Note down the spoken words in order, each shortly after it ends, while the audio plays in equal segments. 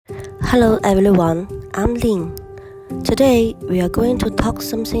Hello everyone, I'm Lin. Today we are going to talk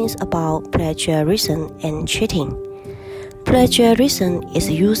some things about plagiarism and cheating. Plagiarism is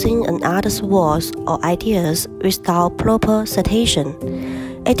using another's words or ideas without proper citation.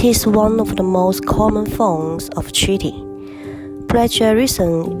 It is one of the most common forms of cheating.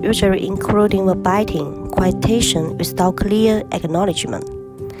 Plagiarism usually including verbatim quotation without clear acknowledgement,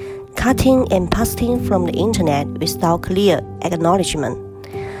 cutting and pasting from the internet without clear acknowledgement,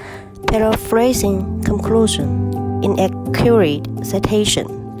 paraphrasing conclusion, inaccurate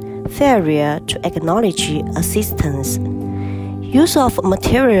citation, failure to acknowledge assistance, use of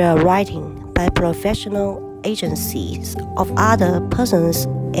material writing by professional agencies of other persons,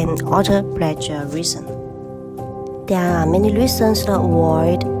 and other plagiarism. There are many reasons to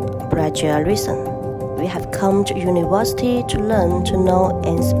avoid plagiarism. We have come to university to learn to know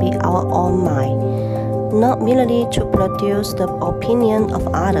and speak our own mind, not merely to produce the opinion of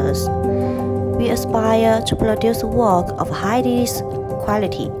others. We aspire to produce work of highest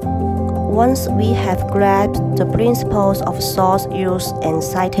quality. Once we have grasped the principles of source use and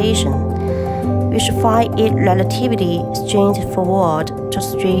citation, we should find it relatively straightforward to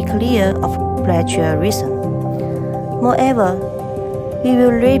stay clear of plagiarism. Moreover, we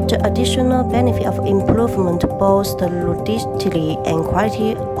will reap the additional benefit of improvement both the lucidity and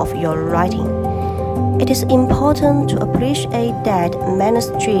quality of your writing. It is important to appreciate that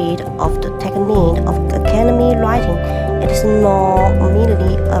mastery of the technique of academic writing is not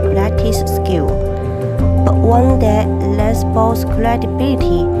merely a practice skill, but one that lends both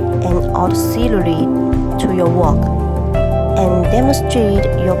credibility and auxiliary to your work, and demonstrate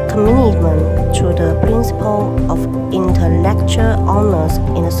your commitment to the principle of intellectual honors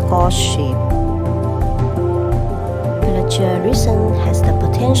in scholarship. Plagiarism has the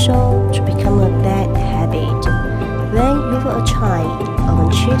potential to become a bad habit. When you were a child, or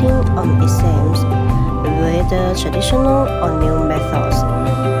when cheating on exams, whether traditional or new methods,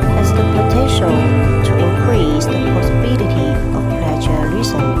 has the potential to increase the possibility of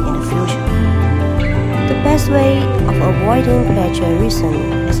plagiarism in the future. The best way of avoiding plagiarism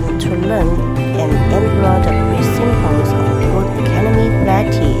is to learn and enroll the principles of good academic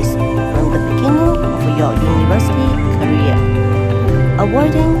practice from the beginning of your university career.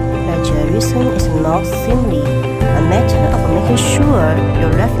 Avoiding plagiarism is not simply a matter of making sure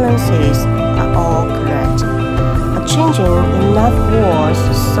your references are all correct, or changing enough words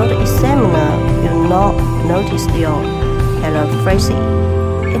so the examiner will not notice your paraphrasing.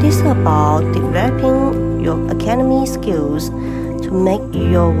 It is about developing your academic skills to make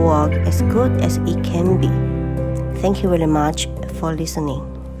your work as good as it can be. Thank you very much for listening.